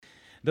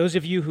Those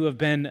of you who have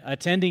been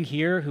attending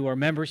here, who are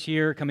members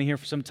here, coming here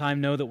for some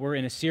time, know that we're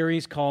in a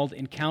series called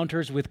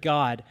Encounters with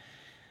God,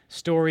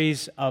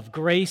 Stories of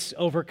Grace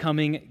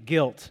Overcoming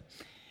Guilt.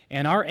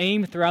 And our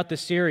aim throughout the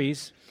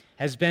series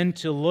has been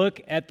to look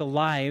at the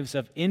lives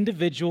of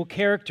individual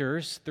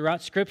characters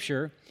throughout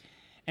Scripture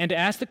and to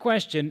ask the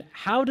question,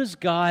 how does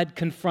God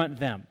confront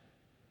them?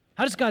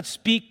 How does God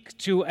speak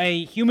to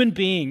a human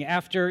being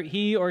after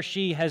he or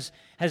she has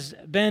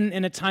been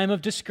in a time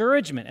of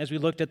discouragement, as we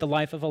looked at the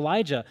life of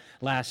Elijah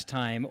last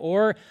time,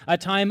 or a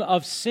time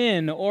of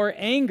sin or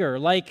anger,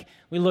 like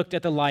we looked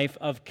at the life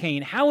of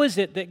Cain? How is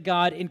it that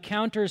God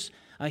encounters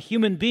a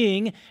human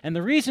being? And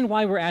the reason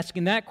why we're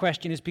asking that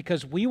question is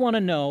because we want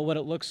to know what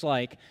it looks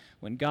like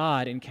when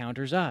God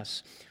encounters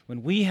us,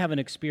 when we have an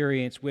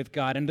experience with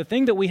God. And the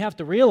thing that we have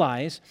to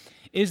realize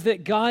is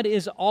that God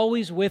is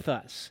always with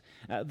us.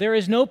 There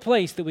is no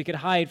place that we could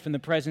hide from the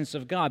presence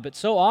of God, but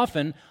so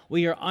often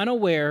we are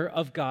unaware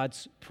of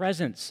God's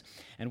presence.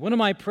 And one of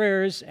my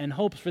prayers and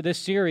hopes for this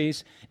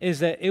series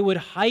is that it would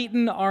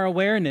heighten our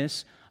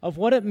awareness of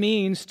what it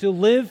means to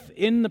live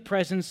in the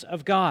presence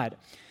of God.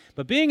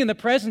 But being in the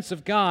presence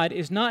of God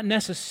is not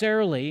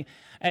necessarily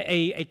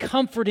a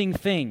comforting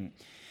thing,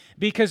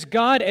 because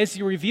God, as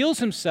He reveals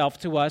Himself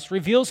to us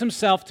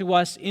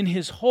in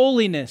His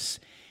holiness,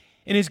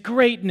 in His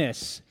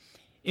greatness,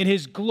 in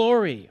His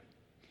glory.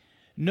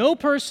 No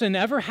person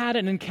ever had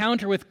an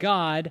encounter with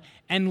God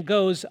and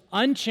goes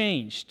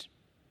unchanged.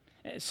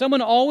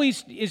 Someone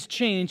always is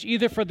changed,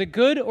 either for the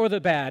good or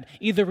the bad,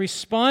 either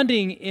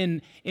responding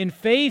in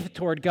faith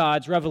toward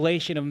God's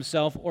revelation of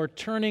Himself or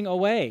turning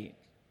away.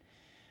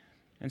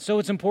 And so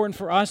it's important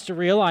for us to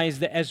realize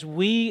that as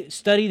we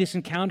study these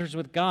encounters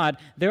with God,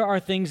 there are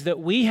things that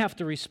we have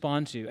to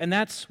respond to. And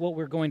that's what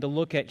we're going to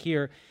look at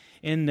here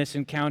in this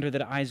encounter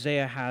that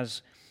Isaiah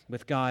has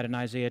with God in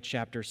Isaiah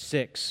chapter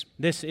 6.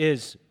 This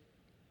is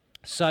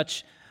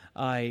such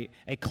a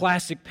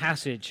classic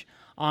passage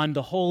on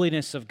the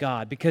holiness of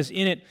God, because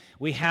in it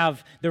we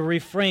have the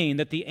refrain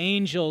that the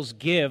angels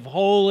give,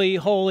 holy,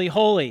 holy,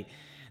 holy,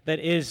 that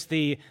is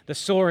the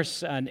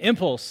source and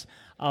impulse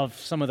of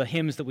some of the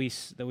hymns that we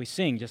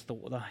sing, just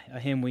a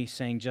hymn we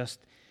sang just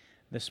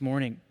this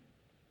morning.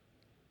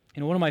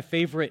 And one of my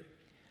favorite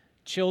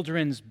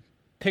children's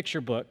picture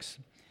books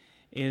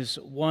is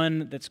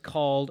one that's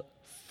called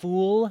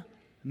Full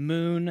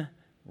Moon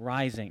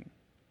Rising.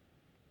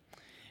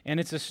 And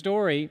it's a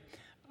story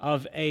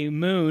of a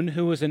moon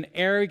who was an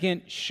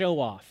arrogant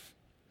show-off.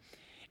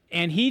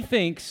 And he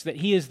thinks that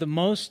he is the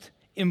most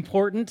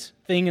important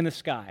thing in the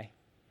sky.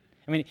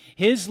 I mean,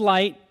 his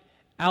light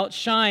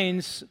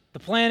outshines the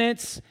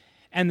planets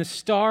and the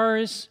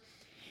stars.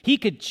 He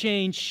could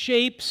change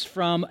shapes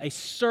from a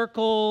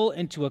circle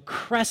into a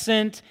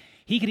crescent.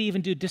 He could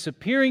even do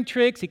disappearing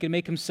tricks. He could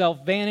make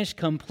himself vanish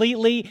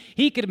completely.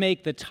 He could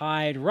make the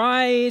tide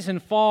rise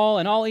and fall,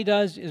 and all he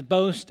does is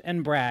boast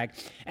and brag.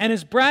 And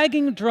his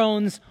bragging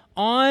drones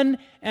on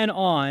and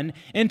on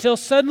until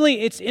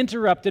suddenly it's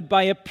interrupted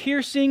by a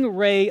piercing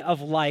ray of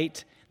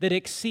light that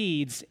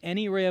exceeds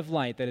any ray of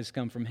light that has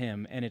come from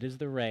him, and it is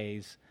the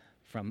rays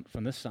from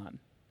the sun.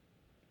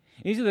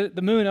 You see,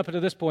 the moon up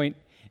until this point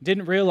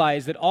didn't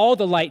realize that all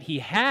the light he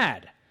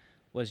had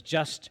was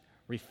just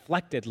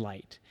reflected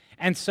light.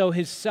 And so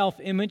his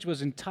self-image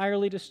was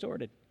entirely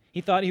distorted.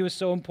 He thought he was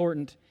so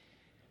important.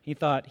 He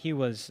thought he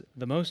was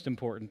the most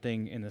important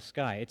thing in the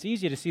sky. It's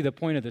easy to see the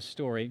point of this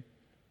story,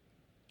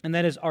 and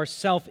that is our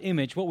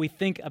self-image, what we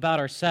think about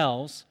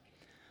ourselves,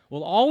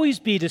 will always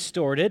be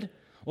distorted,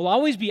 will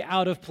always be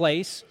out of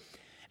place,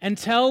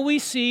 until we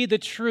see the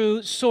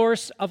true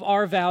source of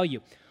our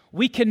value.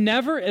 We can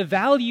never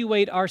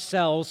evaluate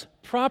ourselves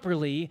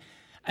properly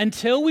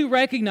until we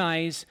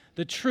recognize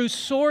the true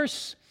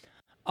source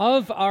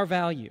of our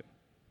value.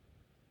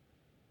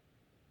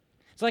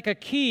 It's like a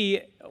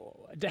key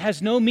has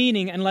no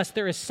meaning unless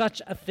there is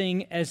such a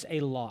thing as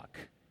a lock.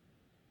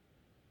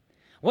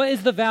 What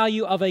is the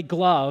value of a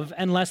glove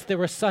unless there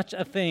was such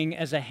a thing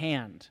as a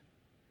hand?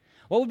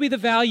 What would be the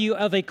value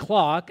of a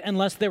clock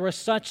unless there was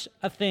such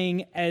a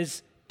thing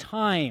as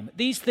time?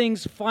 These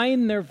things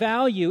find their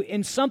value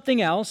in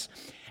something else.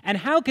 And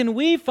how can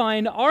we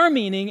find our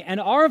meaning and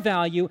our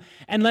value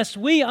unless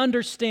we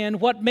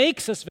understand what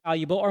makes us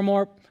valuable, or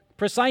more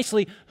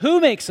precisely, who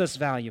makes us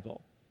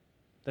valuable?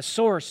 The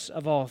source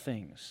of all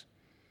things.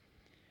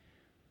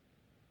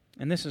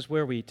 And this is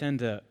where we tend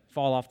to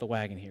fall off the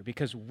wagon here,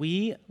 because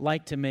we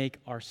like to make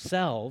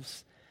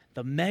ourselves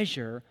the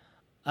measure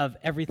of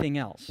everything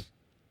else.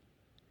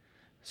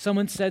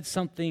 Someone said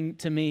something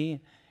to me,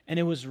 and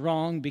it was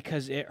wrong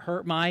because it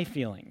hurt my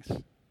feelings.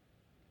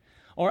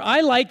 Or I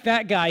like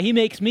that guy, he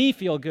makes me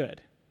feel good.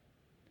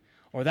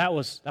 Or that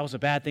was a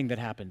bad thing that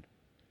happened.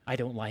 I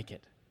don't like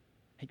it.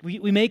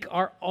 We make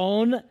our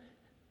own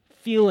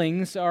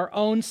feelings, our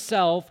own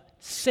self,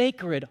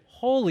 sacred,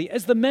 holy,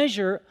 as the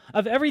measure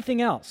of everything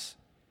else.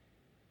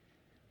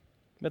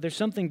 But there's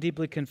something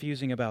deeply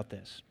confusing about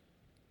this.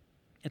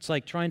 It's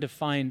like trying to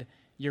find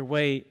your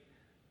way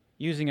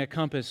using a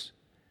compass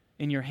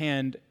in your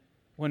hand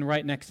when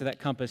right next to that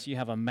compass you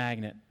have a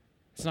magnet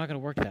It's not going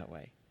to work that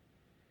way.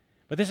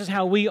 But this is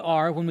how we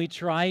are when we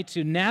try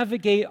to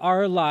navigate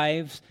our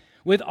lives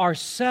with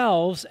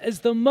ourselves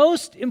as the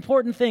most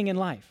important thing in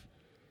life.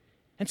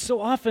 And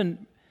so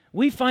often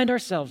we find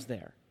ourselves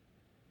there.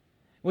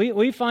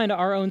 We find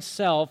our own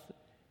self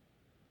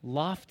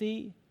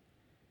lofty,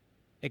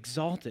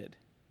 exalted,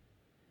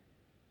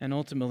 and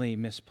ultimately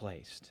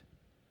misplaced.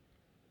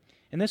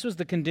 And this was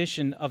the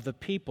condition of the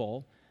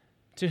people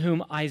to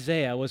whom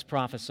Isaiah was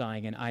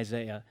prophesying in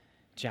Isaiah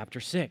chapter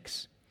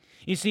 6.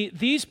 You see,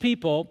 these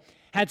people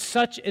had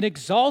such an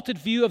exalted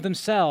view of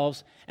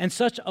themselves and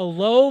such a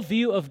low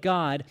view of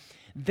God,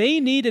 they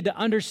needed to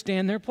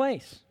understand their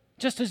place,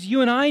 just as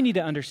you and I need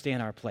to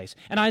understand our place.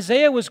 And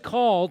Isaiah was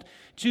called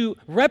to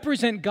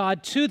represent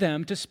God to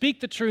them, to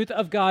speak the truth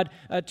of God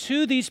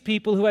to these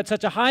people who had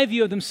such a high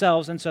view of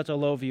themselves and such a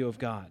low view of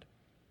God.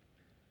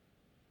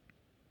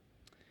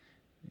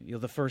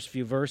 The first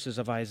few verses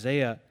of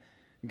Isaiah,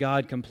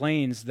 God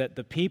complains that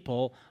the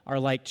people are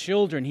like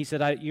children. He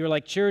said, you're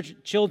like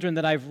children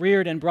that I've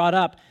reared and brought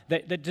up,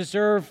 that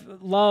deserve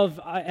love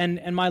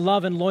and my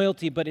love and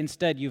loyalty, but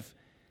instead you've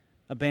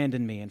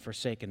abandoned me and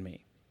forsaken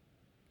me.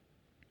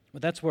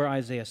 But that's where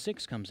Isaiah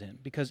 6 comes in,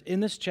 because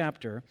in this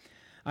chapter,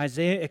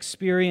 Isaiah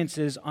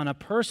experiences on a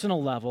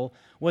personal level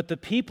what the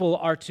people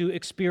are to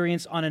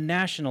experience on a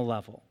national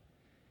level.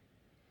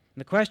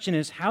 And the question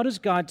is, how does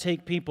God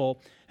take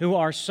people who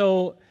are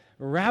so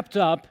wrapped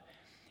up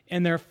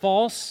in their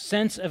false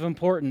sense of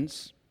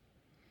importance,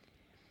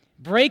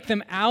 break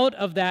them out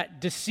of that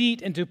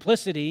deceit and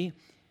duplicity,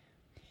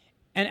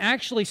 and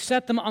actually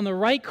set them on the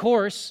right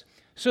course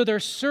so they're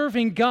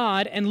serving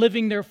God and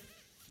living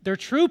their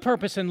true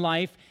purpose in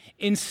life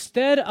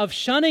instead of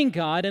shunning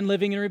God and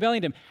living in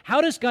rebellion to Him?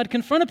 How does God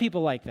confront a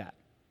people like that?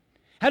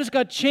 How does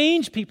God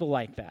change people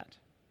like that?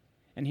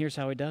 And here's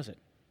how He does it.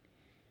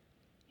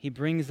 He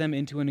brings them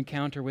into an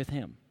encounter with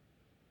Him,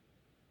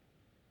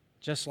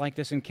 just like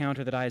this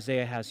encounter that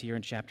Isaiah has here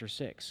in chapter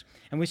 6.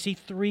 And we see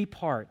three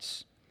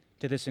parts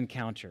to this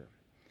encounter.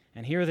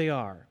 And here they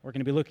are. We're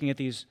going to be looking at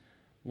these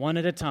one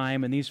at a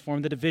time, and these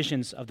form the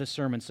divisions of the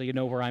sermon so you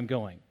know where I'm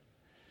going.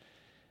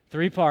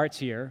 Three parts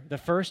here. The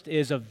first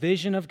is a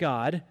vision of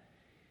God,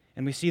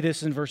 and we see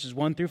this in verses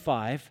 1 through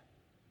 5.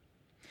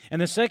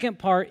 And the second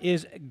part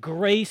is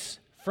grace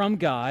from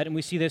God, and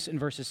we see this in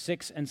verses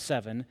 6 and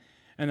 7.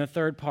 And the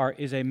third part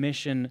is a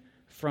mission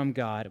from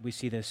God. We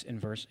see this in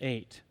verse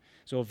 8.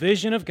 So a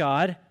vision of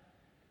God,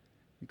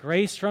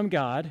 grace from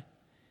God,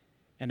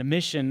 and a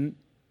mission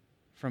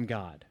from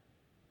God.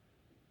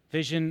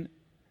 Vision,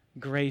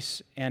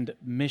 grace, and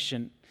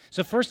mission.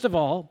 So first of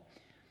all,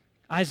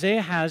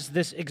 Isaiah has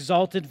this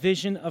exalted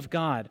vision of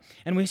God.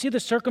 And we see the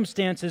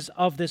circumstances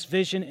of this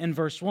vision in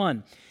verse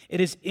 1.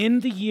 It is in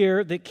the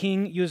year that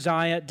King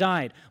Uzziah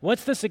died.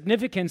 What's the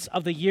significance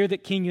of the year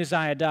that King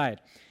Uzziah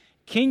died?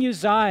 King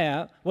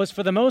Uzziah was,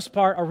 for the most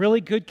part, a really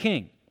good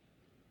king.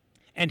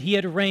 And he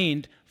had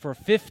reigned for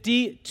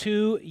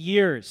 52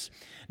 years.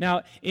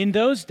 Now, in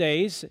those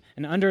days,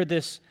 and under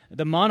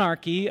the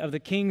monarchy of the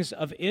kings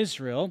of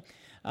Israel,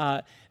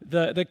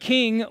 the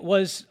king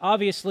was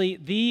obviously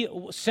the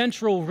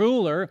central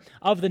ruler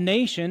of the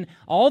nation.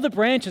 All the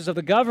branches of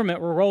the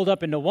government were rolled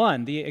up into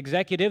one. The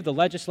executive, the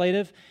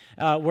legislative,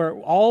 were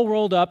all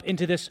rolled up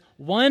into this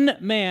one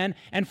man.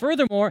 And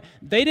furthermore,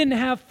 they didn't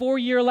have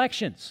 4-year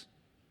elections.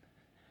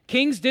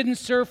 Kings didn't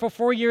serve for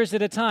 4 years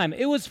at a time.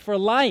 It was for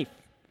life.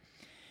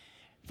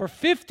 For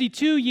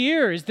 52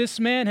 years, this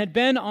man had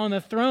been on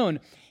the throne.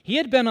 He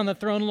had been on the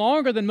throne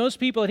longer than most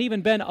people had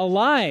even been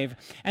alive.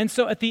 And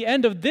so at the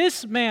end of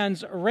this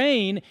man's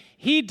reign,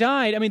 he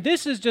died. I mean,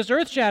 this is just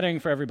earth-shattering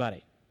for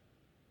everybody.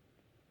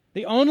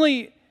 The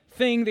only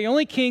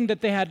king that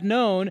they had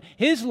known,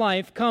 his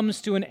life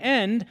comes to an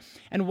end.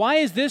 And why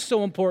is this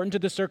so important to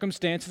the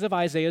circumstances of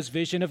Isaiah's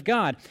vision of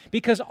God?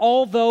 Because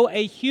although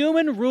a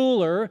human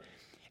ruler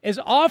is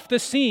off the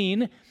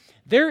scene,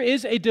 there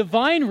is a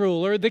divine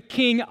ruler, the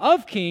King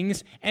of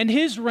Kings, and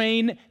his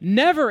reign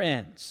never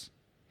ends.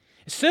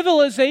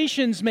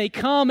 Civilizations may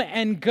come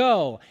and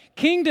go.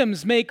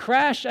 Kingdoms may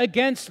crash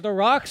against the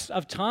rocks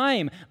of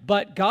time,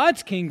 but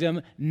God's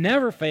kingdom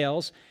never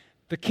fails.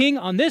 The king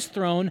on this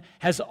throne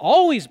has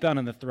always been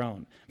on the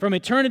throne, from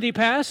eternity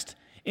past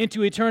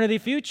into eternity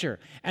future.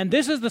 And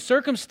this is the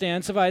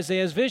circumstance of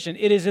Isaiah's vision.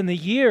 It is in the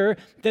year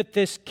that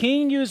this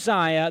King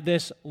Uzziah,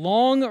 this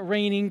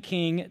long-reigning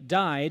king,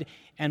 died.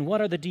 And what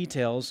are the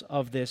details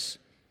of this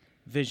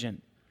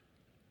vision?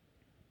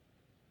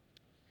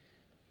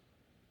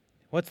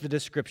 What's the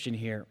description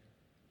here?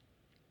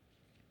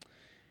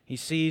 He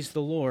sees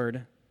the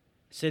Lord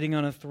sitting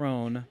on a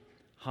throne,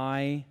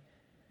 high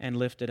and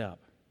lifted up.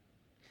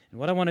 And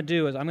what I want to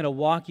do is I'm going to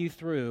walk you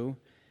through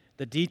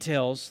the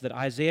details that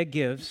Isaiah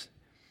gives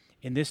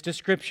in this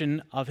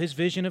description of his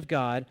vision of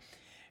God.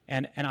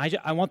 And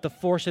I want the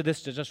force of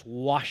this to just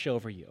wash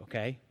over you,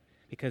 okay?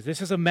 Because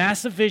this is a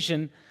massive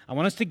vision. I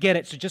want us to get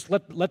it, so just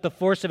let the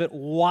force of it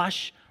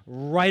wash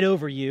right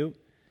over you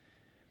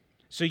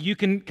so you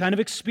can kind of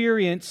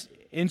experience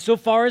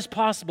insofar as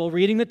possible,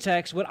 reading the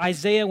text, what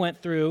Isaiah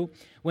went through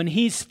when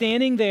he's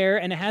standing there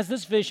and has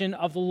this vision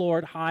of the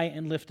Lord high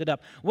and lifted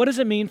up. What does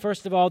it mean,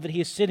 first of all, that he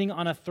is sitting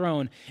on a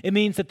throne? It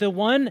means that the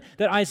one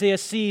that Isaiah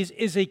sees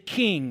is a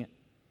king.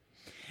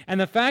 And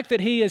the fact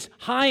that he is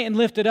high and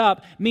lifted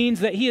up means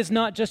that he is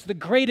not just the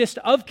greatest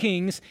of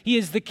kings, he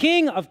is the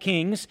King of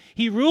kings.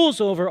 He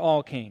rules over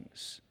all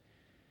kings.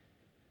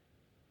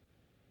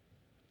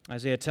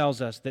 Isaiah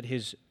tells us that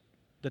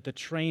the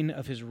train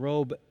of his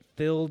robe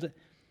filled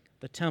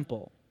the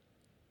temple.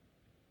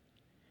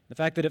 The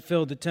fact that it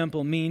filled the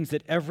temple means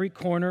that every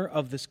corner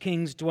of this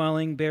king's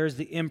dwelling bears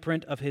the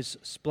imprint of his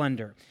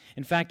splendor.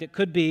 In fact, it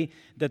could be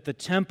that the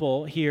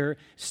temple here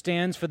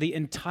stands for the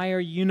entire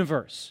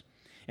universe.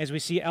 As we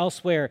see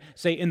elsewhere,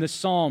 say in the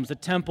Psalms, the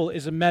temple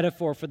is a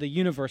metaphor for the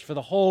universe, for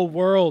the whole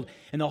world.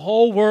 And the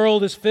whole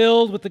world is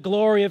filled with the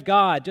glory of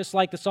God, just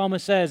like the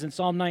psalmist says in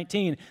Psalm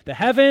 19. The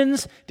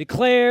heavens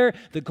declare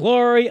the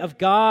glory of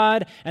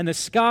God, and the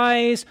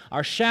skies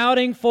are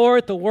shouting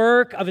forth the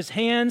work of his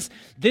hands.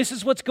 This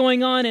is what's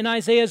going on in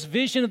Isaiah's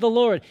vision of the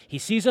Lord. He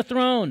sees a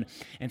throne,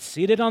 and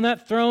seated on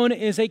that throne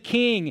is a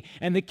king,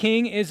 and the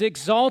king is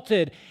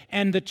exalted,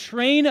 and the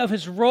train of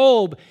his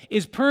robe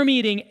is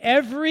permeating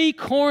every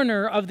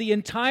corner of the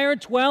entire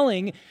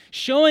dwelling,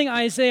 showing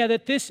Isaiah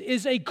that this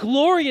is a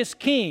glorious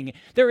king.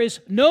 There is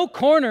no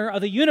corner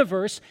of the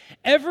universe.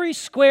 Every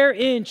square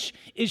inch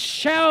is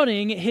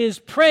shouting his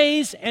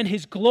praise and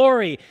his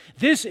glory.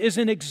 This is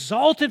an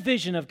exalted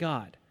vision of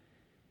God.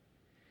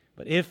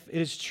 But if it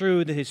is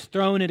true that his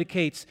throne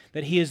indicates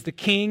that he is the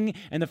king,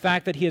 and the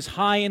fact that he is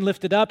high and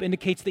lifted up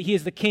indicates that he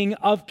is the King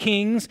of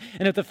kings,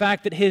 and if the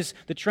fact that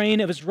the train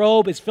of his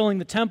robe is filling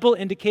the temple,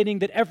 indicating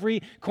that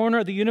every corner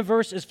of the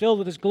universe is filled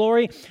with his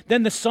glory,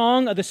 then the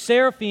song of the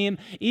seraphim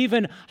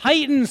even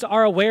heightens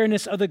our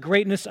awareness of the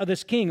greatness of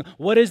this king.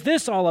 What is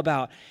this all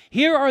about?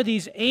 Here are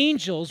these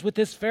angels with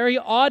this very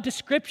odd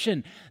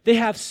description. They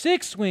have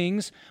 6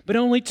 wings, but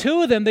only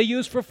 2 of them they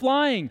use for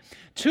flying.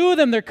 2 of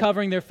them they're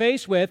covering their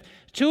face with,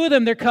 2 of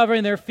them they're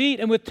covering their feet,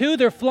 and with 2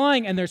 they're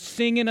flying and they're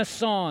singing a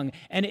song.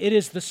 And it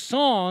is the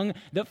song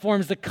that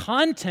forms the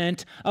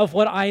content of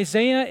what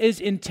Isaiah is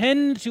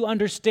intended to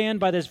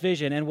understand by this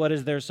vision. And what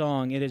is their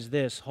song? It is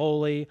this: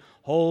 holy,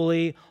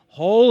 holy,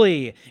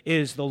 holy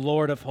is the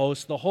Lord of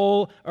hosts. The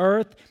whole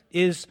earth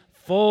is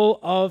full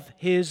of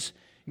his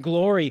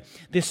glory.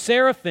 The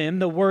seraphim,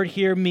 the word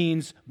here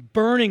means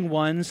burning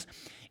ones,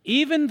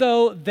 even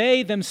though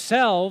they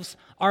themselves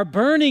are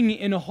burning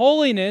in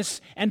holiness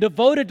and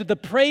devoted to the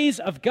praise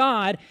of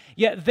God,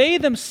 yet they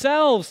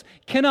themselves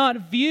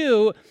cannot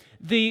view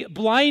the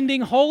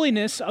blinding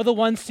holiness of the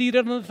one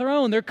seated on the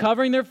throne. They're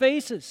covering their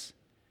faces.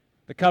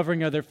 The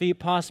covering of their feet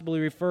possibly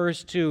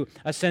refers to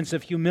a sense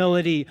of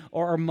humility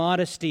or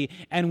modesty,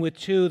 and with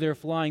 2 they're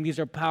flying. These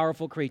are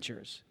powerful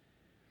creatures,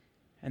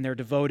 and they're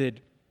devoted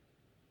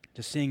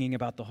to singing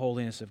about the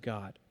holiness of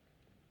God.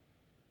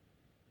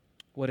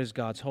 What is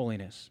God's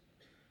holiness?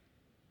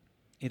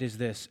 It is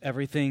this: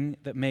 everything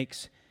that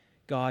makes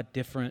God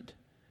different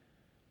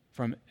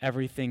from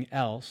everything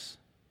else,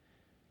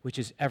 which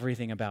is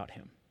everything about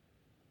him.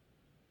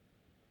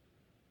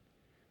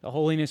 The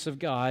holiness of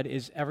God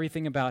is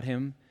everything about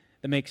him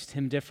that makes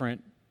him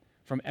different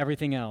from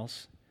everything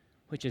else,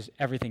 which is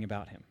everything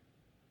about him.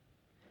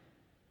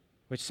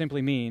 Which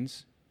simply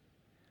means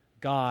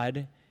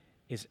God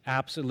is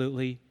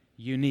absolutely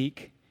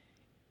unique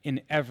in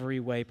every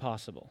way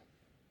possible.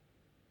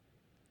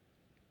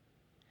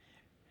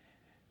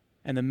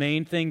 And the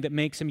main thing that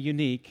makes him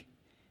unique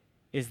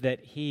is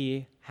that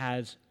he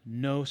has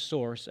no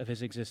source of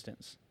his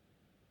existence.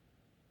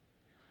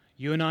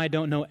 You and I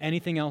don't know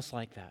anything else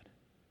like that.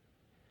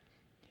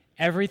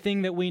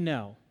 Everything that we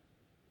know,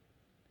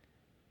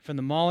 from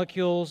the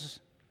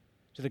molecules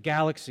to the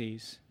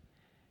galaxies,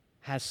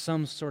 has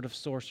some sort of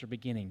source or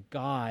beginning.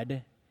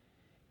 God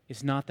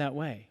is not that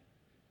way.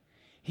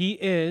 He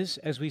is,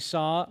 as we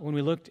saw when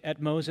we looked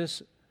at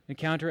Moses'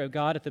 encounter of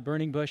God at the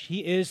burning bush, he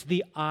is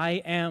the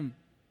I am.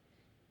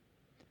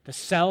 The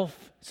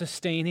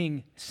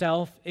self-sustaining,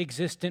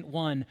 self-existent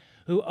one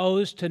who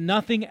owes to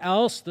nothing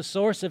else the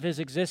source of his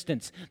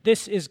existence.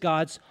 This is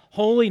God's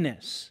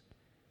holiness.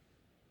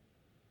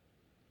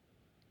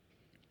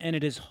 And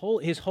it is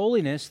his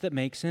holiness that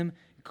makes him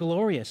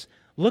glorious.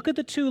 Look at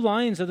the 2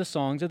 lines of the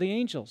songs of the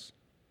angels.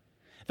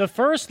 The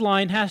first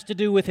line has to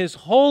do with his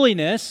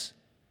holiness,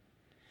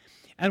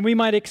 and we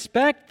might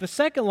expect the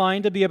second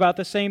line to be about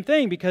the same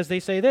thing, because they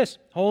say this: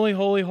 holy,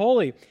 holy,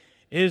 holy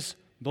is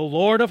the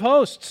Lord of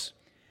hosts.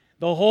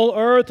 The whole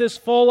earth is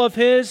full of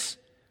his,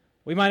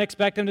 we might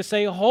expect him to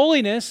say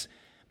holiness,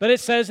 but it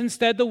says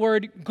instead the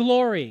word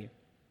glory.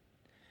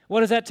 What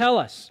does that tell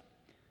us?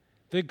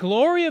 The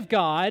glory of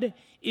God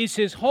is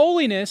his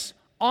holiness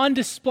on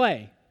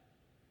display.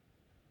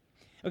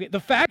 Okay,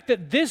 the fact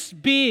that this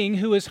being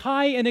who is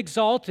high and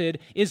exalted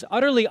is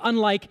utterly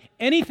unlike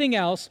anything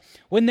else,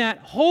 when that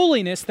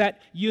holiness, that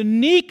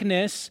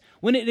uniqueness,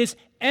 when it is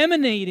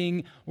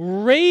emanating,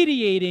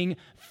 radiating,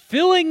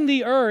 filling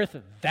the earth,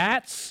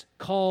 that's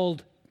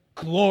called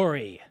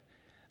glory.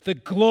 The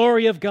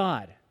glory of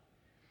God.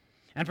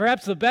 And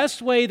perhaps the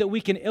best way that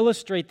we can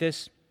illustrate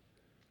this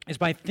is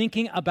by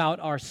thinking about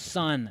our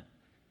sun,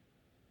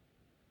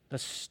 the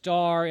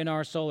star in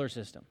our solar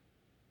system.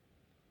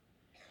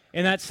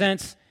 In that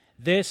sense,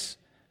 this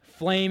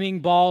flaming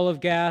ball of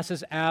gas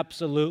is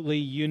absolutely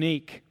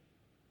unique.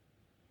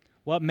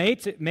 What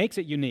makes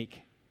it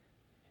unique?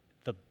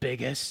 The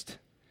biggest,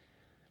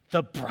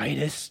 the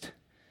brightest,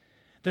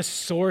 the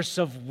source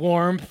of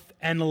warmth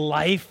and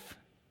life.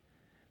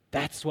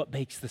 That's what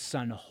makes the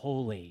sun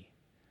holy.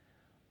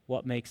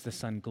 What makes the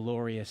sun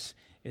glorious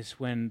is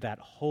when that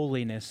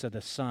holiness of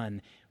the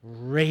sun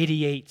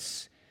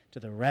radiates to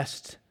the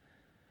rest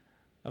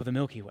of the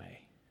Milky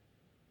Way,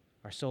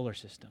 our solar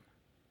system.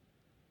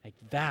 Like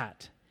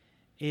that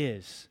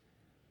is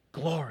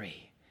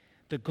glory.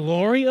 The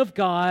glory of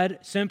God,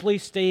 simply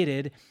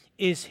stated,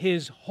 is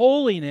His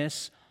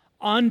holiness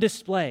on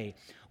display.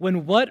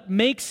 When what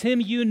makes Him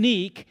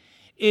unique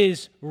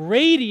is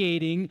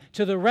radiating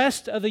to the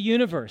rest of the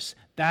universe,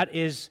 that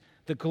is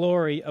the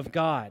glory of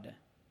God.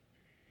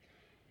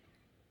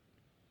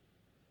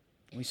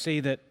 We see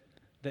that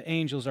the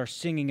angels are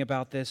singing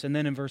about this, and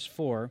then in verse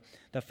 4,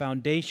 the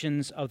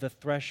foundations of the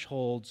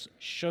thresholds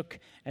shook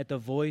at the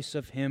voice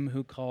of Him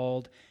who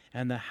called,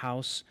 and the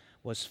house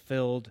was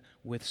filled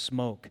with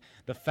smoke.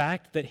 The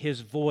fact that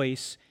His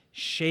voice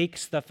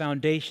shakes the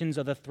foundations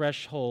of the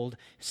threshold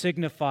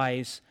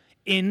signifies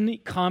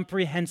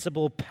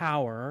incomprehensible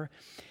power.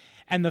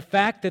 And the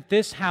fact that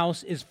this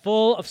house is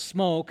full of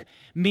smoke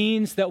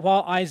means that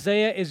while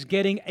Isaiah is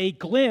getting a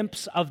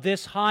glimpse of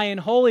this high and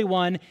holy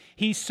one,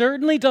 he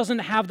certainly doesn't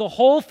have the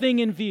whole thing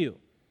in view.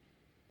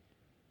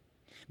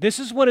 This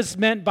is what is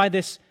meant by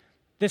this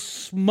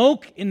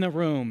smoke in the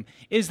room,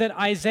 is that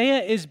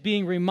Isaiah is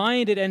being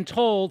reminded and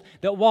told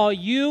that while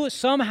you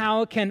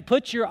somehow can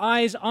put your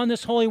eyes on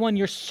this Holy One,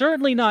 you're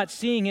certainly not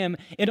seeing Him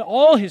in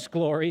all His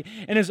glory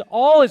and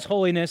all His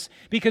holiness,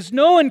 because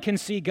no one can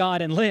see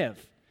God and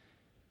live.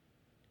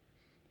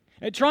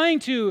 Trying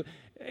to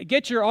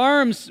get your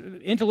arms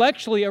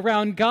intellectually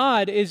around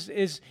God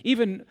is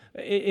even,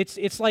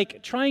 it's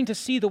like trying to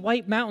see the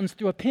White Mountains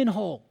through a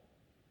pinhole.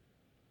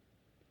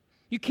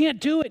 You can't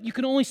do it. You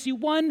can only see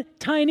one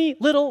tiny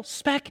little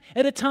speck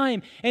at a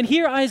time. And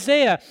here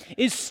Isaiah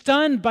is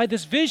stunned by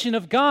this vision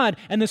of God,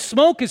 and the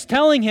smoke is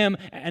telling him,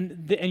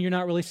 and you're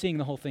not really seeing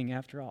the whole thing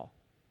after all.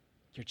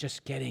 You're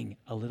just getting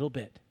a little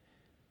bit.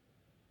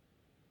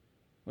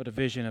 What a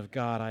vision of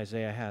God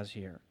Isaiah has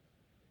here.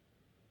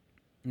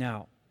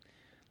 Now,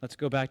 let's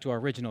go back to our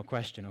original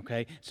question,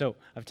 okay? So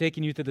I've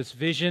taken you through this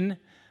vision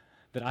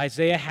that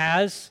Isaiah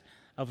has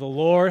of the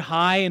Lord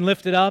high and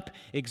lifted up,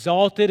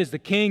 exalted as the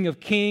King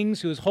of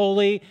kings, who is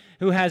holy,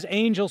 who has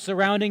angels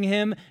surrounding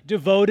Him,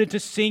 devoted to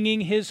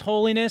singing His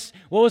holiness.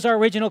 What was our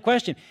original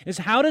question? Is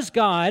how does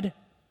God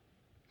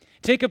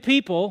take a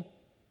people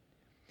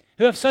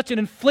who have such an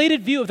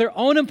inflated view of their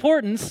own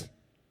importance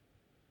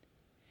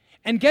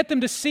and get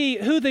them to see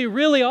who they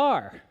really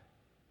are?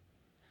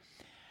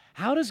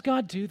 How does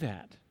God do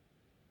that?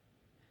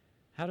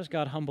 How does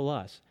God humble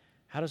us?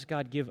 How does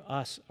God give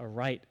us a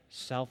right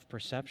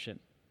self-perception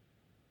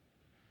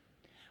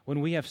when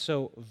we have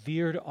so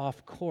veered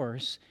off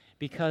course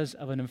because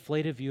of an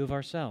inflated view of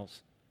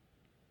ourselves?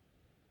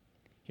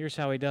 Here's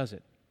how He does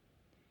it.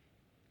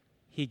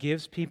 He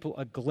gives people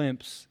a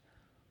glimpse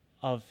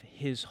of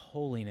His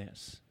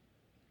holiness.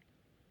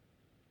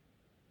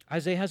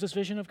 Isaiah has this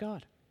vision of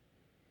God.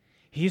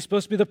 He's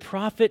supposed to be the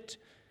prophet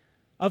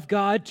of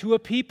God to a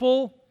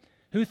people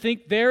who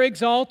think they're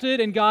exalted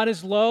and God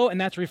is low,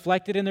 and that's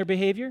reflected in their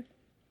behavior.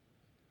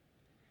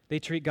 They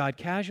treat God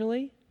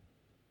casually.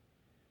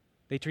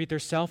 They treat their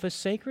self as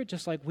sacred,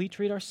 just like we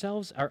treat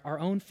ourselves, our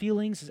own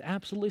feelings as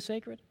absolutely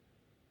sacred.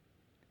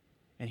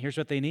 And here's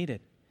what they needed.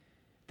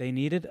 They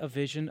needed a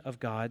vision of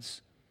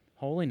God's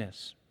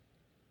holiness.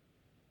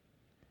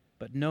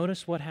 But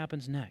notice what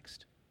happens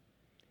next.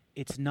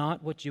 It's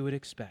not what you would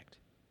expect.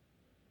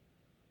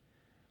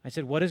 I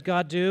said, what does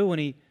God do when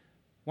He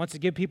wants to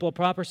give people a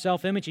proper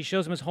self-image? He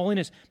shows them His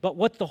holiness. But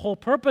what the whole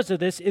purpose of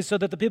this is so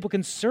that the people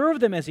can serve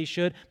them as He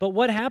should. But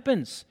what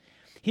happens?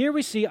 Here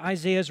we see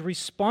Isaiah's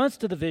response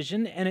to the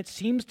vision, and it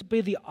seems to be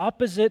the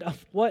opposite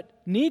of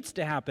what needs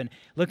to happen.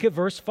 Look at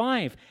verse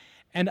 5.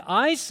 And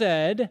I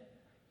said,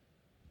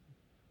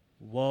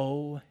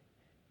 woe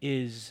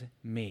is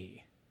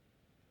me.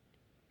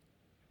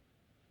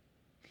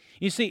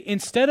 You see,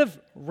 instead of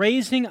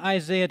raising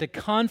Isaiah to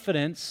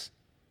confidence,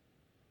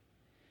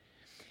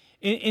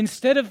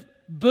 instead of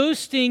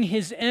boosting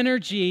his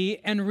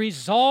energy and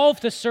resolve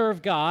to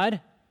serve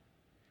God,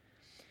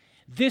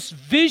 this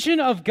vision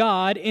of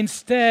God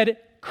instead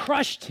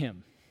crushed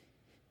him.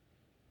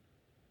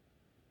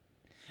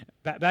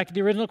 Back to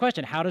the original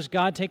question. How does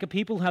God take a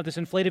people who have this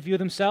inflated view of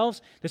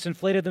themselves? This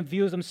inflated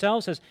view of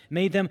themselves has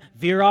made them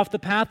veer off the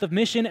path of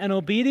mission and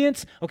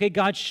obedience. Okay,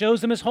 God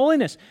shows them His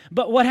holiness.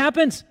 But what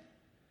happens?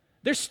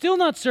 They're still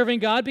not serving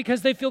God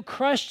because they feel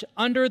crushed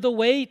under the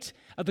weight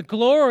of the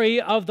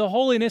glory of the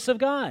holiness of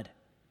God.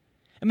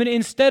 I mean,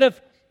 instead of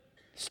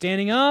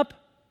standing up,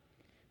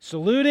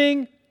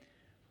 saluting,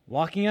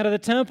 walking out of the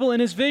temple in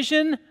his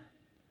vision,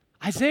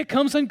 Isaiah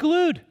comes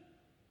unglued.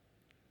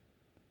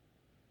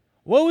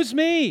 Woe is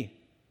me!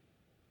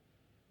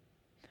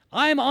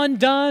 I'm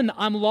undone.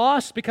 I'm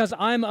lost because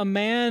I'm a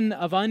man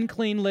of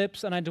unclean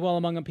lips and I dwell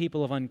among a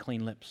people of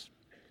unclean lips.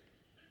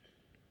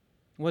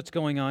 What's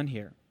going on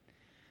here?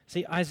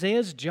 See,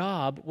 Isaiah's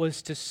job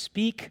was to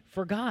speak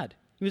for God.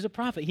 He was a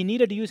prophet. He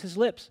needed to use his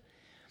lips.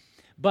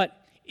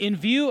 But in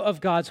view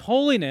of God's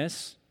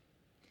holiness,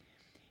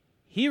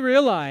 he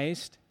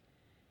realized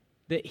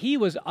that he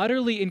was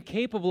utterly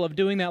incapable of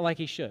doing that like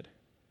he should.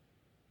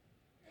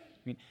 I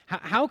mean,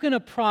 how can a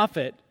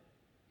prophet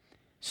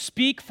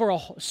speak for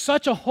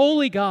such a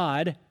holy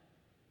God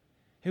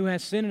who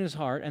has sin in his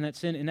heart, and that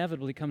sin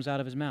inevitably comes out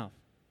of his mouth?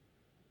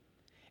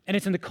 And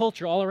it's in the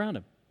culture all around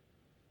him.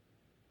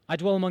 I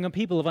dwell among a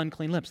people of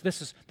unclean lips.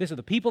 This are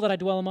the people that I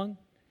dwell among.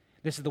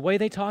 This is the way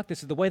they talk.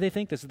 This is the way they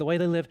think. This is the way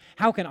they live.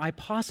 How can I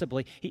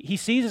possibly? He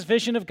sees his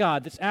vision of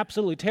God that's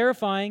absolutely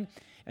terrifying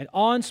and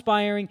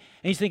awe-inspiring,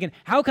 and he's thinking,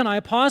 how can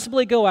I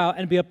possibly go out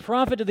and be a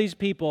prophet to these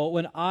people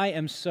when I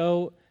am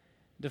so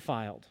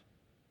defiled?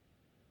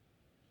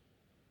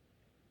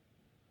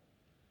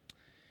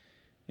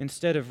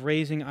 Instead of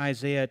raising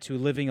Isaiah to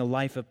living a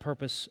life of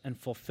purpose and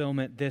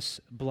fulfillment, this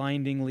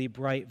blindingly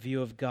bright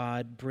view of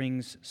God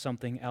brings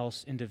something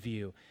else into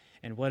view.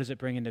 And what does it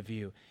bring into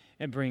view?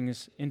 It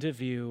brings into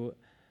view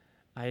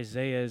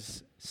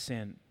Isaiah's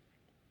sin.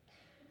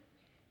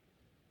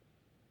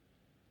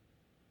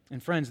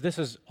 And friends, this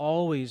is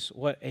always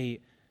what a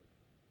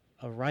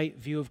right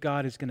view of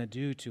God is going to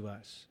do to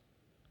us.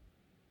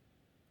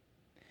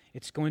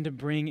 It's going to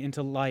bring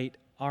into light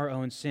our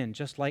own sin,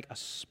 just like a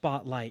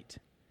spotlight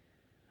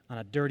on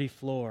a dirty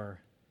floor.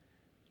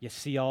 You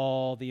see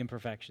all the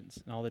imperfections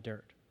and all the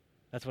dirt.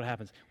 That's what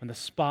happens. When the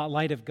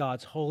spotlight of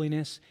God's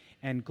holiness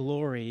and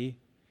glory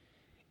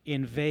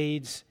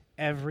invades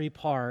every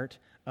part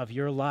of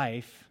your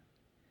life,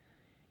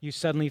 you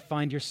suddenly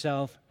find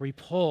yourself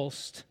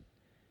repulsed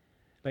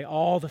by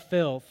all the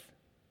filth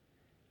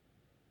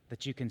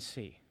that you can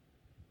see.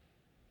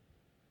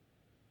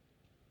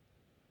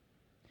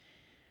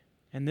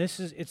 And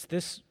it's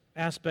this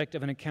aspect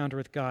of an encounter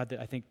with God that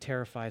I think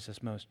terrifies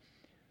us most.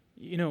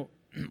 You know,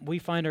 we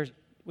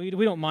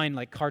don't mind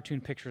like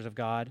cartoon pictures of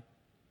God.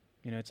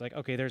 You know, it's like,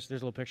 okay, there's a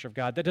little picture of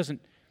God. That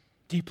doesn't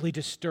deeply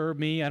disturb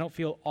me. I don't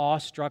feel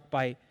awestruck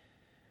by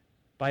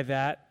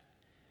that.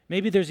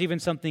 Maybe there's even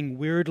something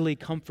weirdly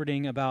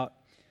comforting about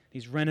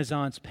these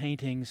Renaissance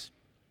paintings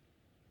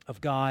of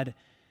God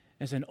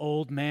as an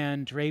old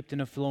man draped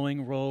in a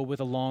flowing robe with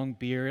a long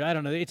beard. I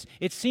don't know.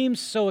 It seems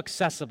so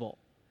accessible.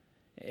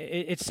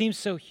 It seems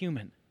so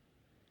human.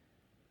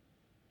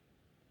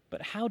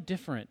 But how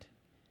different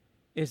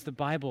is the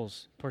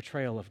Bible's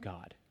portrayal of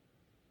God?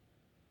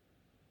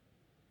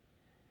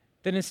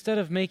 That instead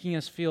of making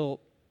us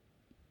feel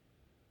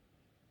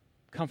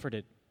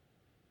comforted,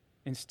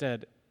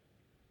 instead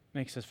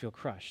makes us feel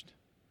crushed.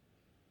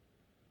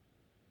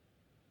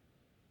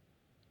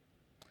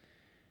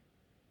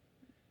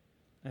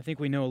 I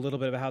think we know a little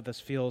bit about how this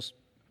feels.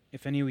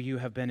 If any of you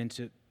have been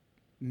into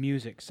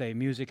music, say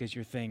music is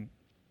your thing,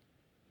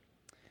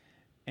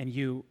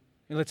 and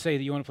let's say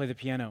that you want to play the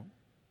piano,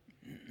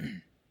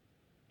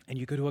 and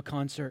you go to a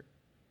concert,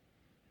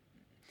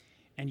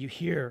 and you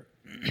hear,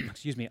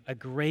 a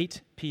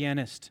great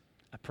pianist,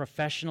 a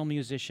professional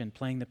musician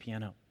playing the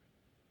piano.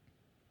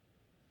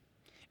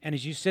 And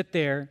as you sit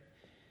there,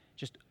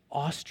 just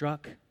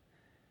awestruck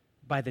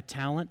by the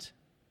talent,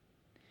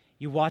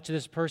 you watch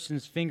this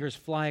person's fingers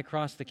fly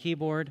across the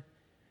keyboard.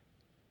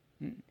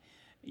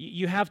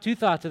 You have two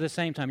thoughts at the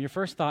same time. Your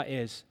first thought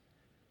is,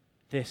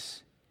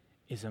 this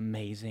is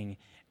amazing,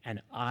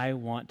 and I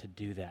want to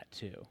do that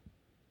too.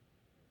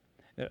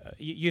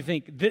 You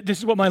think, this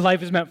is what my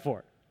life is meant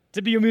for,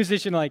 to be a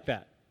musician like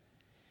that.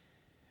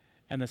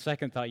 And the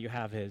second thought you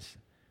have is,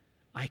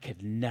 I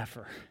could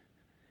never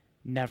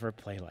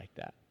play like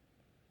that.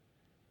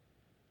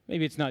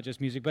 Maybe it's not just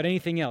music, but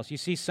anything else. You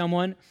see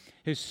someone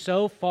who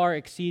so far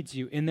exceeds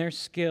you in their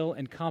skill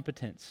and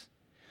competence.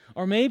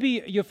 Or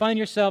maybe you find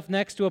yourself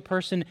next to a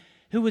person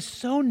who was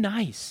so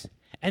nice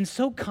and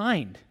so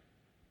kind.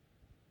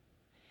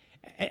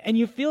 And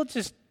you feel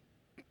just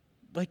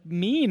like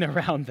mean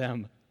around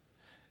them.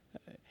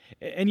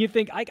 And you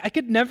think, I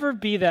could never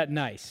be that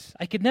nice.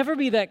 I could never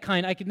be that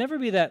kind. I could never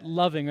be that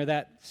loving or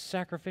that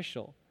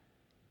sacrificial.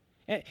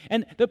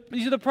 And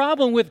the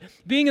problem with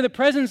being in the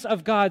presence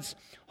of God's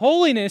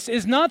holiness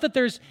is not that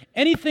there's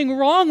anything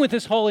wrong with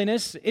His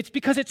holiness. It's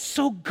because it's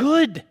so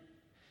good.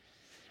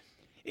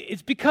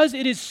 It's because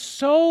it is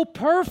so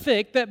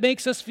perfect that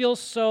makes us feel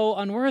so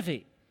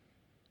unworthy.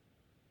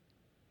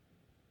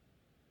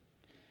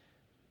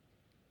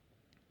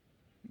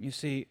 You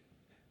see,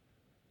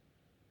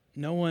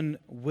 no one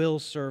will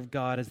serve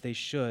God as they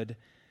should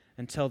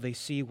until they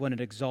see what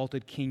an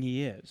exalted King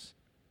He is.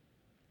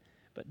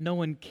 But no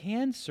one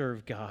can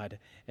serve God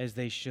as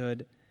they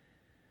should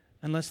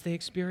unless they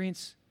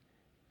experience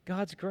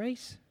God's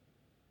grace.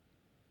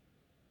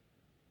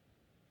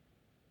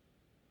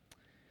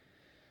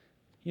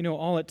 You know,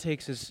 all it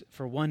takes is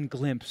for one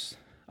glimpse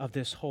of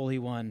this Holy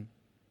One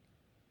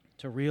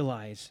to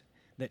realize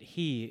that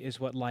He is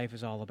what life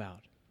is all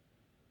about.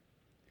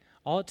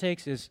 All it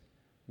takes is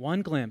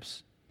one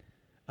glimpse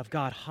of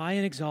God high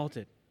and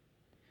exalted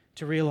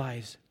to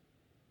realize,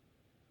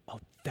 oh,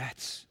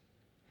 that's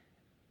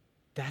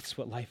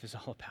what life is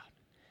all about.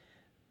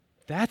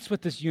 That's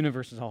what this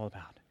universe is all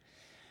about.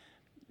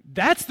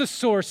 That's the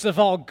source of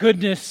all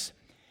goodness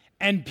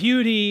and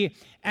beauty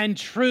and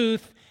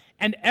truth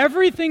and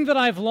everything that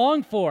I've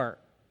longed for.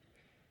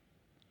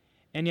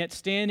 And yet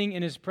standing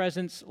in His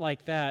presence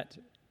like that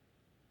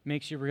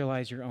makes you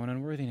realize your own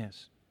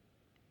unworthiness.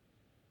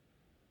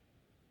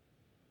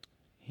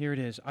 Here it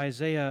is.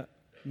 Isaiah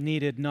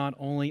needed not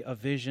only a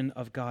vision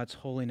of God's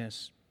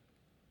holiness,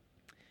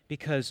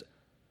 because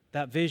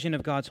that vision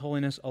of God's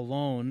holiness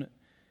alone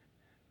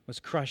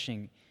was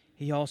crushing.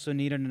 He also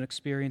needed an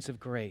experience of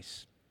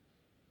grace.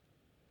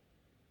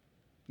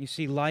 You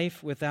see,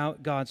 life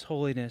without God's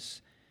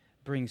holiness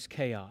brings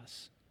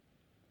chaos.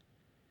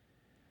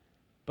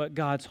 But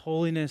God's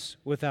holiness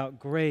without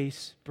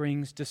grace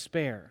brings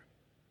despair.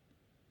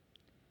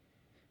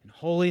 And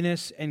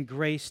holiness and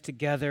grace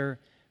together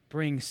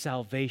bring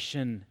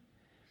salvation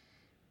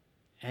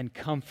and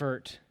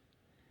comfort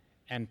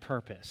and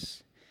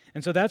purpose.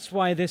 And so that's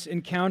why this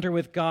encounter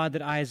with God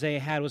that Isaiah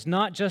had was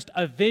not just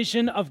a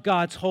vision of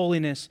God's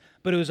holiness,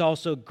 but it was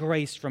also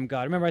grace from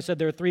God. Remember, I said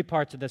there are three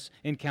parts of this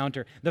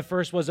encounter. The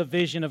first was a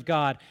vision of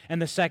God,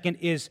 and the second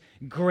is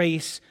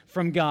grace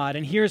from God.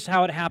 And here's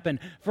how it happened.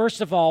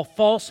 First of all,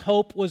 false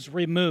hope was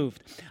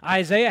removed.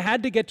 Isaiah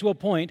had to get to a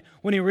point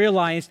when he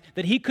realized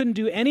that he couldn't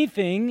do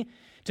anything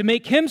to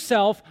make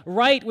himself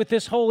right with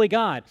this holy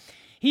God.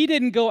 He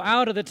didn't go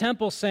out of the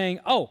temple saying,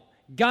 oh,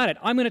 got it,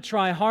 I'm going to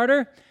try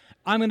harder,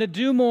 I'm going to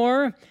do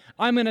more,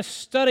 I'm going to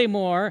study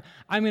more,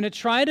 I'm going to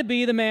try to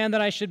be the man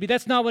that I should be.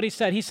 That's not what he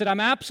said. He said, I'm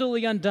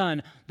absolutely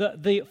undone.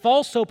 The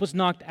false hope was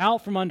knocked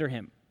out from under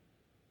him.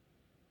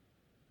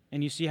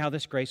 And you see how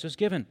this grace was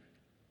given.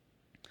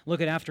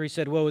 Look at after he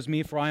said, woe is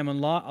me, for I am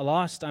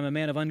lost, I'm a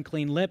man of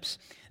unclean lips.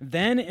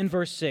 Then in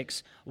verse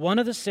 6, one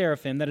of the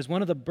seraphim, that is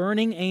one of the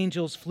burning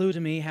angels, flew to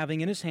me,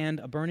 having in his hand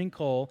a burning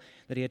coal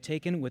that he had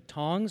taken with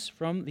tongs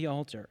from the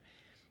altar.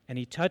 And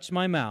he touched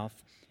my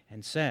mouth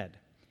and said,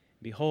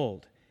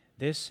 behold,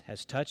 this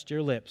has touched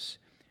your lips.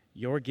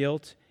 Your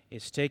guilt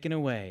is taken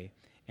away,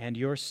 and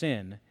your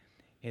sin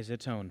is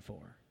atoned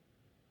for.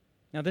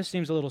 Now this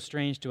seems a little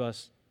strange to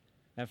us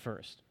at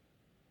first.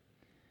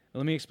 But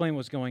let me explain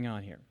what's going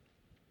on here.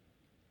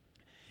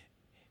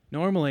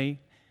 Normally,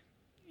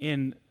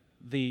 in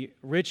the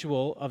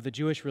ritual of the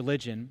Jewish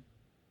religion,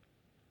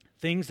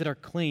 things that are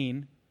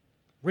clean,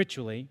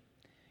 ritually,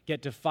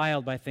 get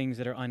defiled by things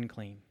that are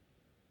unclean.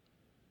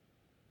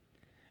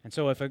 And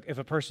so if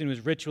a person who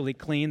is ritually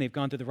clean, they've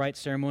gone through the right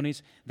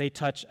ceremonies, they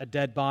touch a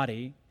dead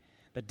body,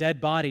 the dead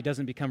body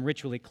doesn't become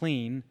ritually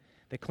clean,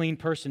 the clean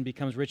person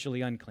becomes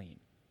ritually unclean.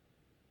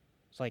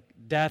 It's like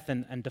death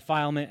and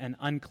defilement and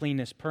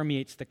uncleanness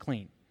permeates the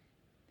clean.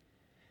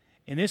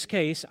 In this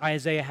case,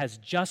 Isaiah has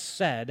just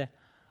said,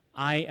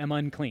 I am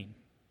unclean.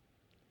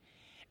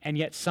 And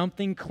yet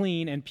something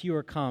clean and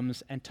pure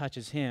comes and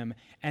touches him,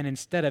 and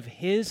instead of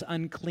his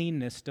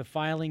uncleanness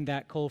defiling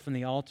that coal from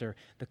the altar,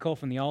 the coal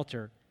from the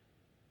altar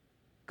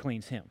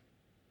cleans him.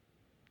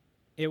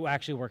 It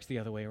actually works the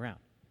other way around.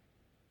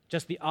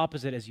 Just the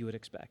opposite as you would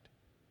expect.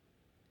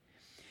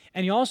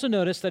 And you also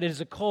notice that it is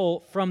a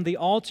coal from the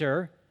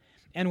altar,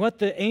 and what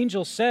the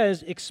angel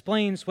says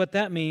explains what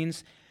that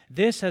means.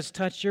 This has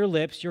touched your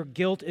lips, your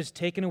guilt is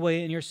taken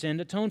away, and your sin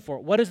atoned for.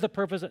 What is the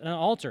purpose of an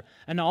altar?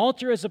 An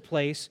altar is a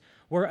place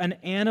where an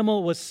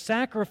animal was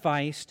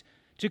sacrificed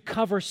to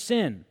cover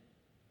sin.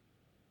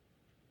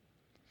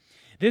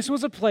 This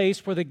was a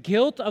place where the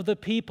guilt of the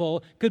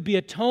people could be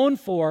atoned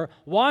for,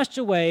 washed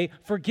away,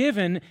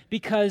 forgiven,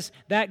 because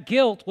that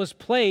guilt was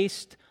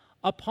placed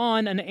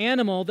upon an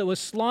animal that was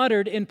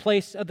slaughtered in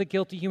place of the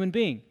guilty human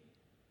being.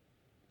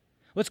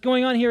 What's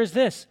going on here is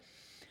this.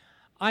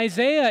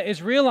 Isaiah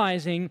is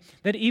realizing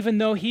that even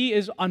though he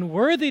is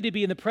unworthy to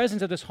be in the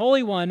presence of this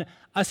Holy One,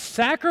 a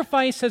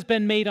sacrifice has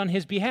been made on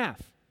his behalf.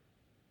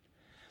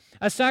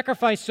 A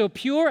sacrifice so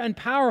pure and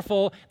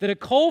powerful that a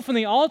coal from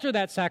the altar of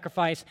that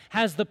sacrifice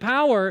has the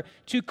power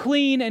to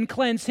clean and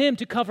cleanse him,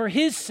 to cover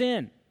his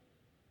sin.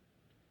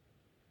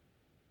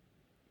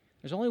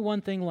 There's only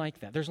one thing like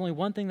that. There's only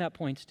one thing that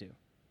points to.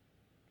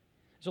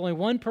 There's only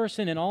one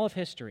person in all of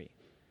history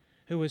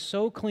who was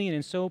so clean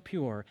and so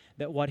pure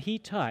that what he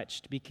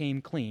touched became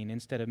clean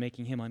instead of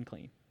making him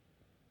unclean.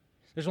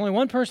 There's only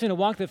one person who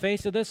walked the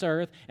face of this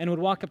earth and would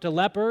walk up to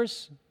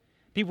lepers,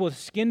 people with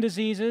skin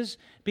diseases,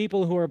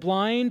 people who are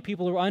blind,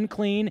 people who are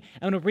unclean,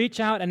 and would reach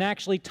out and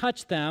actually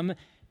touch them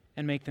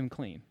and make them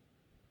clean.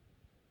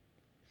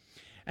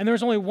 And there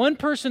was only one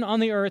person on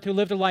the earth who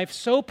lived a life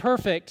so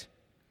perfect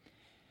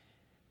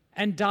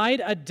and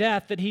died a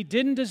death that he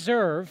didn't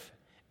deserve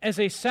as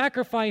a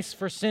sacrifice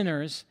for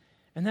sinners,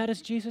 and that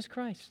is Jesus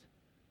Christ.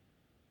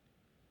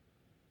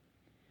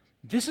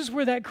 This is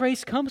where that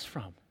grace comes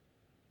from.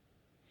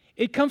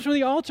 It comes from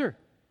the altar.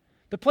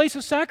 the place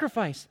of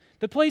sacrifice,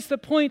 the place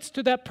that points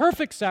to that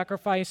perfect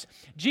sacrifice,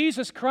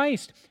 Jesus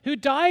Christ, who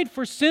died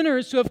for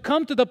sinners who have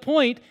come to the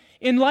point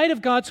in light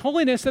of God's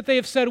holiness that they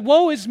have said,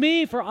 "Woe is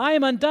me, for I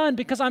am undone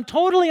because I'm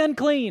totally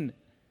unclean.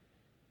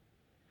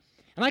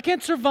 And I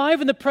can't survive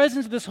in the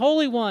presence of this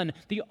Holy One."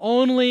 The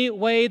only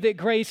way that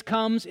grace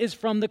comes is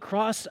from the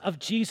cross of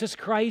Jesus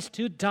Christ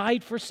who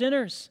died for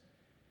sinners.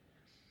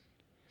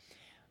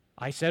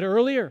 I said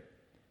earlier,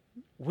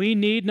 we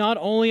need not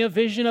only a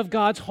vision of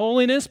God's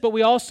holiness, but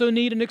we also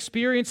need an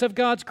experience of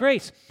God's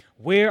grace.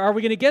 Where are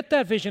we going to get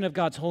that vision of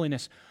God's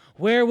holiness?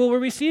 Where will we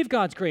receive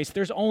God's grace?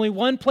 There's only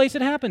one place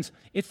it happens.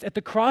 It's at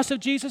the cross of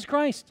Jesus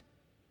Christ.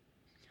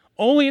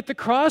 Only at the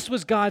cross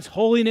was God's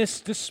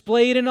holiness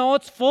displayed in all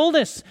its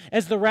fullness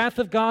as the wrath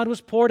of God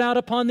was poured out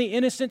upon the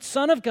innocent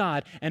Son of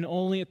God. And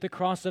only at the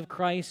cross of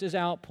Christ is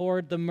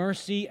outpoured the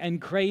mercy and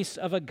grace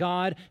of a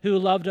God who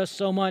loved us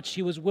so much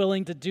he was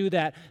willing to do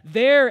that.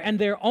 There and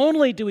there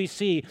only do we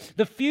see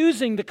the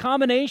fusing, the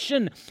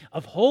combination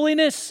of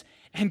holiness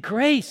and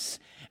grace.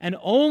 And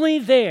only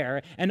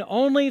there and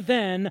only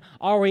then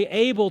are we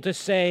able to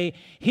say,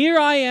 "Here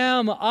I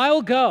am,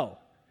 I'll go."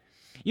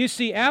 You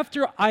see,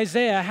 after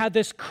Isaiah had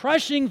this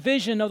crushing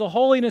vision of the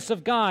holiness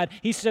of God,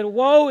 he said,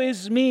 "Woe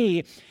is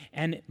me."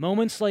 And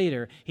moments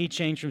later, he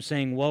changed from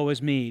saying, "Woe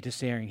is me," to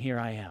saying, "Here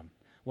I am."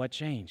 What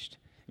changed?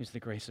 It was the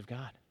grace of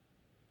God.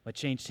 What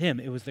changed him?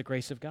 It was the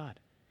grace of God.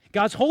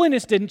 God's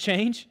holiness didn't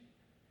change.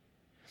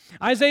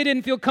 Isaiah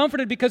didn't feel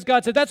comforted because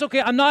God said, "That's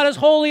okay, I'm not as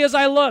holy as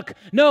I look."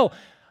 No,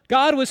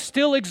 God was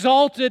still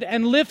exalted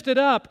and lifted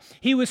up.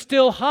 He was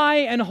still high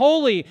and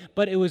holy,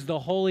 but it was the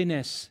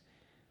holiness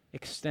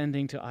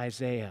extending to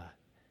Isaiah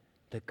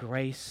the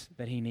grace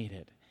that he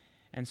needed.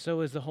 And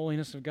so is the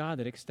holiness of God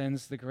that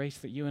extends the grace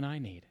that you and I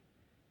need.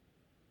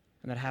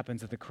 And that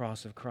happens at the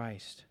cross of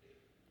Christ.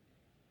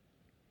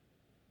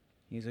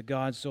 He's a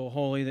God so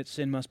holy that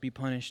sin must be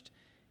punished.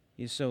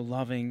 He's so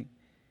loving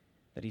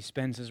that he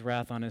spends his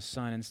wrath on his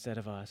Son instead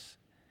of us.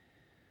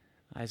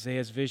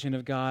 Isaiah's vision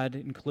of God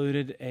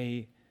included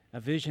a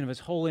vision of his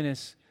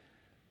holiness.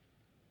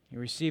 He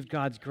received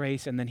God's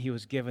grace, and then he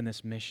was given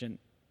this mission.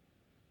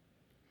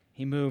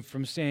 He moved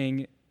from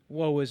saying,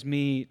 "Woe is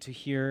me," to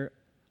 "Here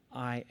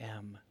I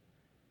am."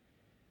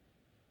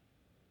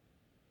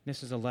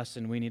 This is a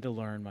lesson we need to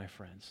learn, my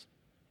friends.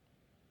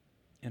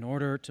 In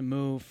order to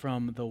move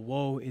from the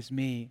 "woe is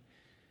me"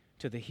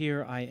 to the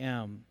 "here I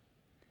am,"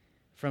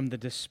 from the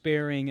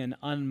despairing and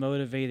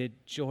unmotivated,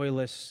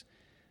 joyless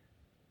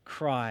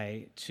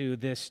cry to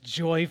this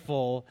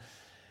joyful,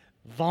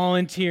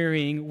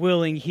 volunteering,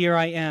 willing "here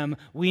I am,"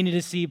 we need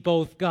to see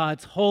both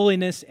God's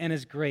holiness and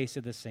his grace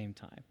at the same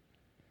time.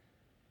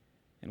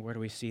 And where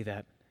do we see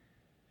that?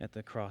 At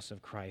the cross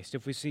of Christ.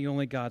 If we see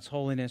only God's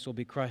holiness, we'll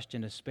be crushed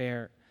in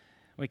despair.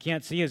 We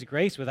can't see his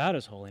grace without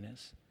his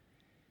holiness.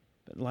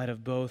 But in light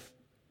of both,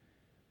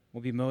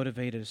 we'll be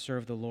motivated to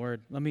serve the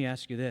Lord. Let me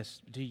ask you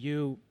this. Do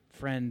you,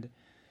 friend,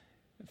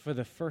 for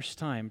the first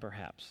time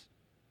perhaps,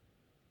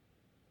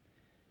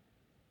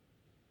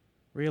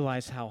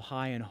 realize how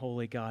high and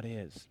holy God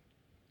is?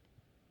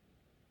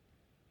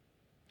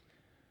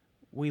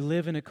 We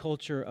live in a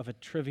culture of a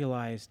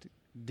trivialized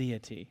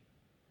deity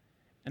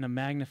and a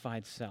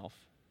magnified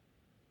self.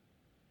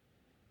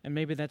 And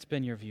maybe that's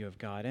been your view of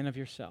God and of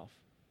yourself.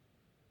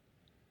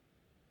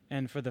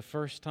 And for the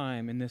first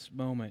time in this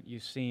moment,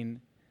 you've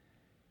seen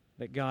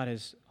that God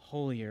is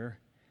holier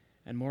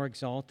and more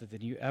exalted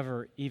than you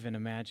ever even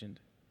imagined.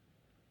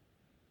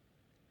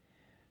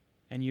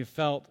 And you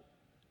felt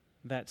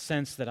that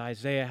sense that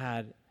Isaiah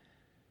had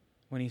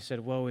when he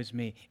said, "Woe is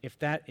me."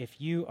 If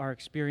you are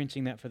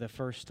experiencing that for the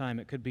first time,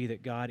 it could be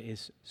that God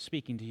is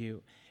speaking to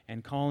you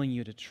and calling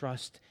you to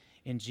trust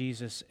in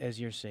Jesus as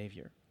your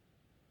Savior.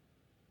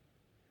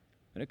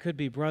 But it could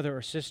be, brother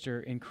or sister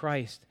in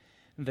Christ,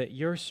 that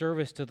your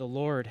service to the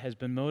Lord has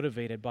been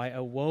motivated by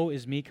a "woe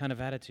is me" kind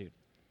of attitude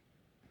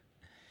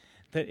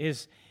that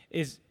is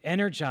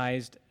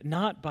energized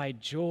not by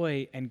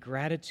joy and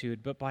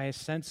gratitude, but by a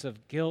sense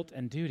of guilt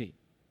and duty.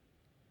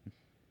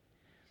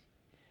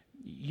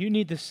 You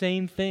need the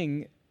same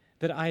thing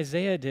that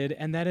Isaiah did,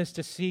 and that is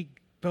to see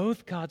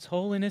both God's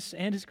holiness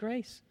and his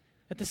grace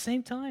at the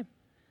same time.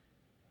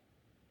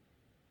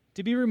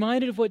 To be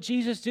reminded of what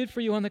Jesus did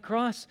for you on the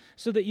cross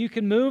so that you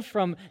can move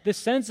from this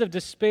sense of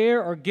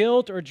despair or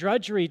guilt or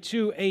drudgery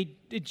to a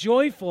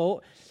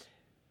joyful,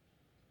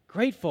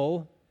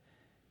 grateful,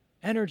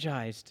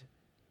 energized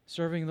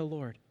serving the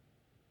Lord.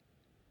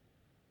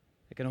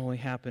 It can only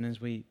happen as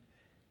we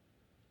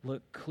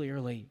look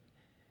clearly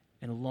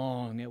and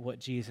long at what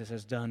Jesus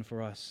has done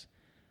for us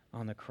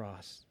on the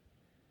cross,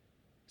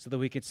 so that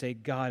we could say,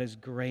 "God is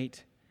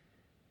great,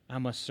 I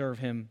must serve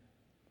him,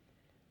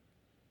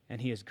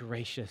 and he is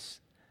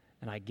gracious,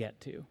 and I get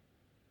to."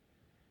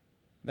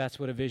 That's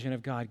what a vision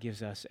of God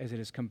gives us, as it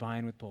is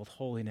combined with both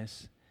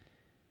holiness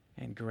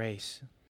and grace.